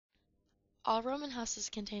All Roman houses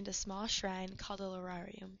contained a small shrine called a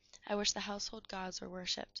Lararium, at which the household gods were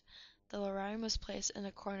worshipped. The Lararium was placed in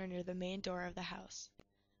a corner near the main door of the house.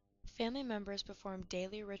 Family members performed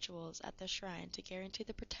daily rituals at the shrine to guarantee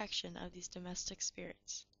the protection of these domestic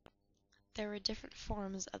spirits. There were different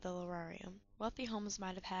forms of the Lararium. Wealthy homes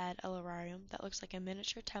might have had a Lararium that looks like a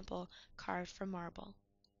miniature temple carved from marble.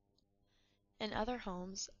 In other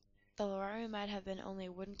homes, the Lararium might have been only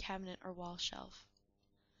a wooden cabinet or wall shelf.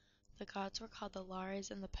 The gods were called the Lares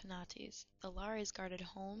and the Penates. The Lares guarded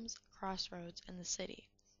homes, crossroads, and the city.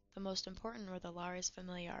 The most important were the Lares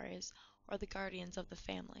Familiares, or the guardians of the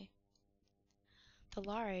family. The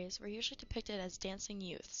Lares were usually depicted as dancing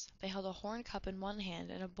youths. They held a horn cup in one hand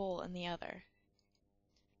and a bowl in the other.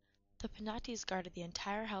 The Penates guarded the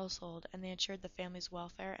entire household, and they ensured the family's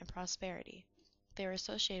welfare and prosperity. They were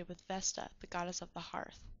associated with Vesta, the goddess of the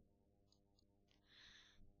hearth.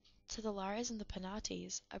 To the Lares and the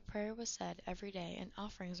Penates, a prayer was said every day and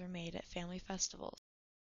offerings were made at family festivals.